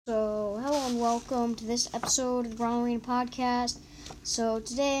and welcome to this episode of the Brawlers podcast. So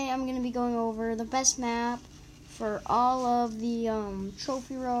today I'm going to be going over the best map for all of the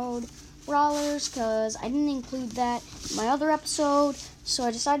Trophy Road Brawlers, because I didn't include that in my other episode, so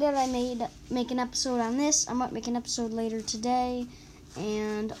I decided I'd make an episode on this. I might make an episode later today,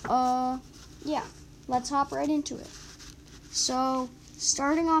 and yeah, let's hop right into it. So,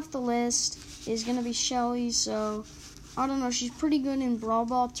 starting off the list is going to be Shelly. So I don't know, she's pretty good in Brawl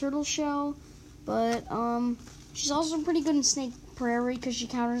Ball Turtle Shell, but she's also pretty good in Snake Prairie because she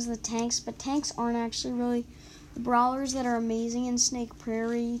counters the tanks, but tanks aren't actually really the brawlers that are amazing in Snake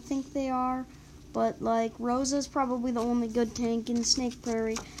Prairie. You think they are, but like Rosa's probably the only good tank in Snake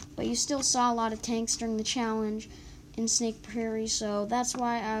Prairie, but you still saw a lot of tanks during the challenge in Snake Prairie, so that's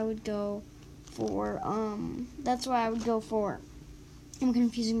why I would go for I'm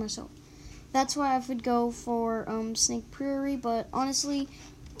confusing myself. That's why I would go for Snake Prairie, but honestly,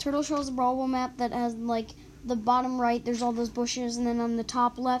 Turtle Shell is a Brawl Ball map that has, like, the bottom right, there's all those bushes, and then on the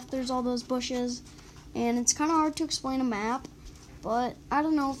top left, there's all those bushes, and it's kind of hard to explain a map, but I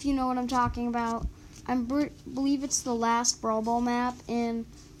don't know if you know what I'm talking about. I believe it's the last Brawl Ball map, and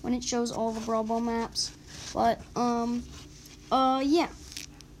when it shows all the Brawl Ball maps, but, yeah.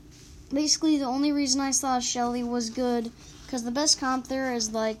 Basically, the only reason I thought Shelly was good, because the best comp there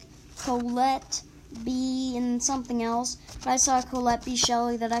is, like, Colette, B, and something else. But I saw Colette B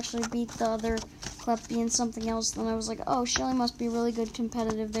Shelly that actually beat the other Colette B and something else. Then I was like, oh, Shelly must be really good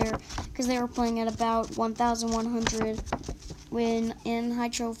competitive there, because they were playing at about 1,100 win in High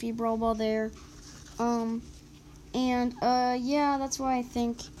Trophy Brawl Ball there. Yeah, that's why I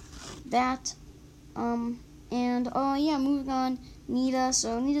think that. Yeah, moving on, Nita.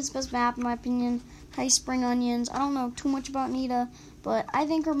 So Nita's best map, in my opinion, High Spring Onions. I don't know too much about Nita, but I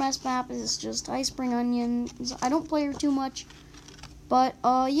think her best map is just High Spring Onions. I don't play her too much, but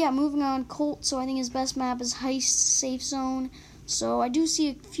yeah, moving on, Colt. So I think his best map is High Safe Zone. So I do see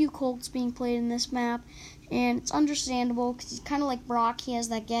a few Colts being played in this map, and it's understandable because he's kind of like Brock. He has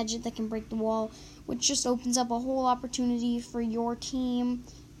that gadget that can break the wall, which just opens up a whole opportunity for your team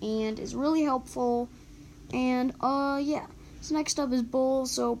and is really helpful. And yeah. So next up is Bull.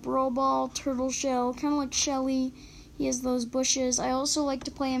 So Brawl Ball, Turtle Shell, kind of like Shelly. He has those bushes. I also like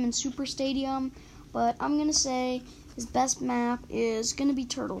to play him in Super Stadium, but I'm going to say his best map is going to be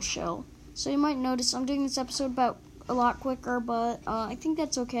Turtle Shell. So you might notice I'm doing this episode about a lot quicker, but I think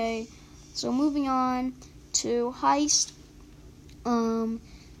that's okay. So moving on to Heist.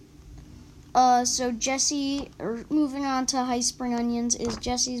 So Jessie, or moving on to High Spring Onions, is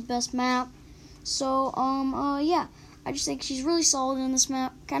Jessie's best map. So, yeah. I just think she's really solid in this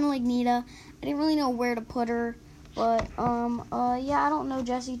map, kind of like Nita. I didn't really know where to put her, but, yeah, I don't know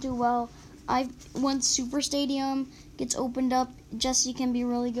Jessie too well. Once Super Stadium gets opened up, Jessie can be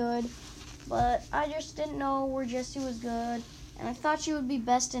really good, but I just didn't know where Jessie was good, and I thought she would be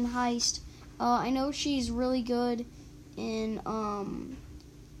best in Heist. I know she's really good in,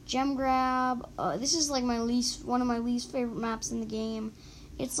 Gem Grab. This is, like, one of my least favorite maps in the game.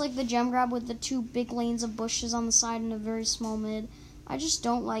 It's like the Gem Grab with the two big lanes of bushes on the side and a very small mid. I just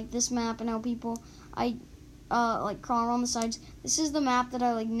don't like this map and how people, like, crawl around the sides. This is the map that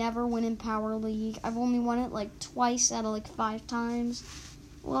I, like, never win in Power League. I've only won it, like, twice out of, like, 5 times.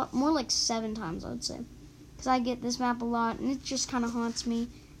 Well, more like 7 times, I would say. Because I get this map a lot, and it just kind of haunts me.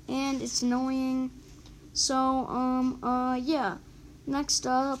 And it's annoying. So, yeah. Next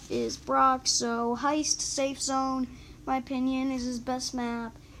up is Brock. So, Heist, Safe Zone, my opinion, is his best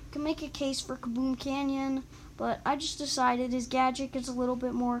map. You can make a case for Kaboom Canyon, but I just decided his gadget gets a little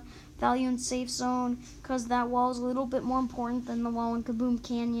bit more value in Safe Zone because that wall is a little bit more important than the wall in Kaboom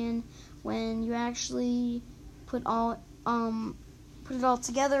Canyon when you actually put it all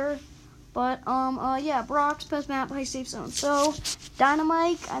together. But yeah, Brock's best map, High Safe Zone. So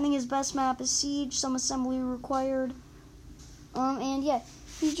Dynamite, I think his best map is Siege, some assembly required. And yeah,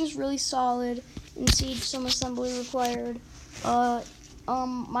 he's just really solid in Siege, some assembly required.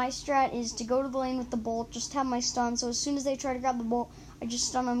 My strat is to go to the lane with the bolt, just have my stun, so as soon as they try to grab the bolt, I just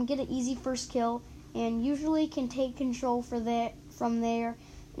stun them, get an easy first kill, and usually can take control from there.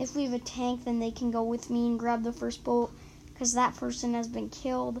 If we have a tank, then they can go with me and grab the first bolt, because that person has been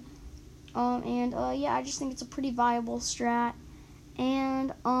killed. Yeah, I just think it's a pretty viable strat.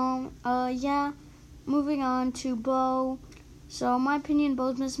 And, yeah, moving on to Bo. So, in my opinion,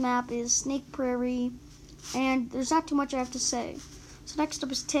 Bo's best map is Snake Prairie, and there's not too much I have to say. So next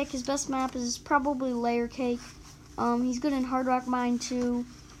up is Tick. His best map is probably Layer Cake. He's good in Hard Rock Mine too.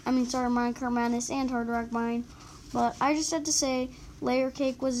 Minecraft Madness and Hard Rock Mine. But I just had to say Layer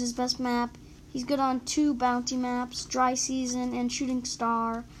Cake was his best map. He's good on 2 bounty maps, Dry Season and Shooting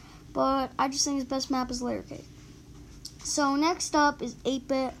Star. but I just think his best map is Layer Cake. So next up is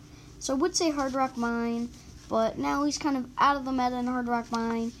 8-Bit. So I would say Hard Rock Mine, but now he's kind of out of the meta in Hard Rock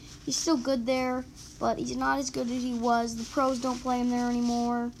Mine. He's still good there, but he's not as good as he was. The pros don't play him there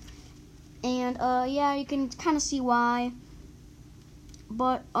anymore. And, yeah, you can kind of see why.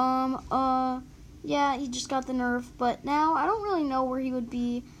 But, yeah, he just got the nerf. But now, I don't really know where he would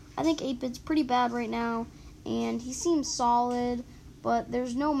be. I think 8-Bit's pretty bad right now, and he seems solid, but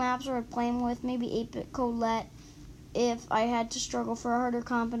there's no maps where I'd play him with. Maybe 8-Bit Colette if I had to struggle for a harder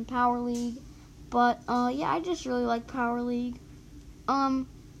comp in Power League. But, yeah, I just really like Power League. And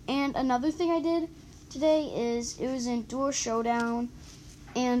another thing I did today is it was in Duo Showdown,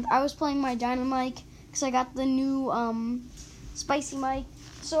 and I was playing my Dynamite because I got the new Spicy Mic.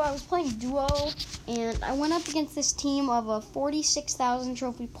 So I was playing Duo, and I went up against this team of a 46,000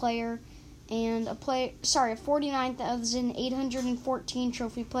 trophy player and a 49,814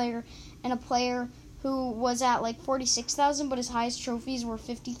 trophy player, and a player who was at like 46,000, but his highest trophies were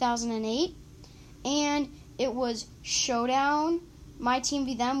 50,008. And it was Showdown. My team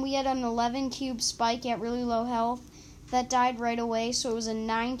v them. We had an 11-cube Spike at really low health that died right away, so it was a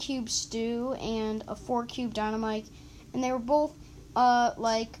 9-cube Stu and a 4-cube Dynamite, and they were both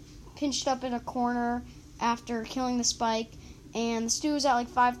like pinched up in a corner after killing the Spike, and the Stu was at like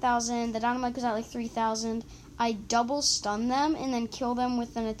 5,000, the Dynamite was at like 3,000. I double stunned them and then killed them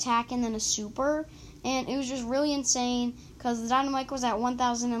with an attack and then a super, and it was just really insane because the Dynamite was at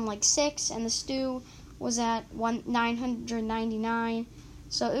 1,006 and the Stu was at 999,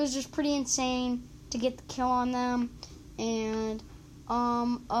 so it was just pretty insane to get the kill on them. And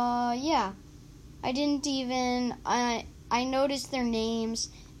yeah, I noticed their names,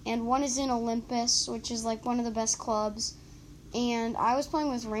 and one is in Olympus, which is like one of the best clubs, and I was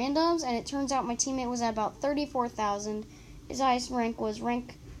playing with randoms, and it turns out my teammate was at about 34,000. His highest rank was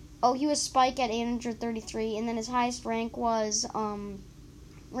he was Spike at 833, and then his highest rank was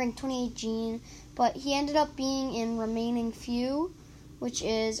rank 28 Gene, but he ended up being in Remaining Few, which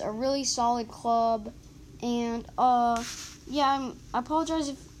is a really solid club. And yeah, I apologize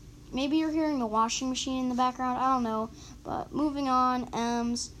if maybe you're hearing the washing machine in the background. I don't know. But moving on,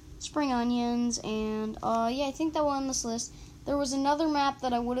 M's, Spring Onions, and yeah, I think that will end this list. There was another map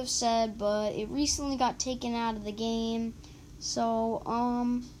that I would have said, but it recently got taken out of the game. So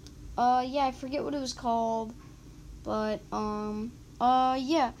yeah, I forget what it was called. But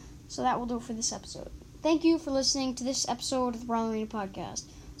yeah, so that will do it for this episode. Thank you for listening to this episode of the Brawler Arena Podcast.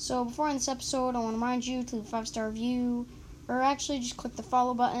 So before I end this episode, I want to remind you to leave a 5-star review, or actually just click the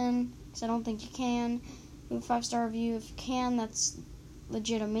follow button, because I don't think you can. Leave a 5-star review if you can. That's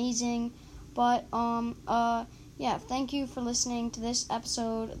legit amazing. But yeah, thank you for listening to this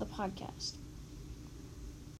episode of the podcast.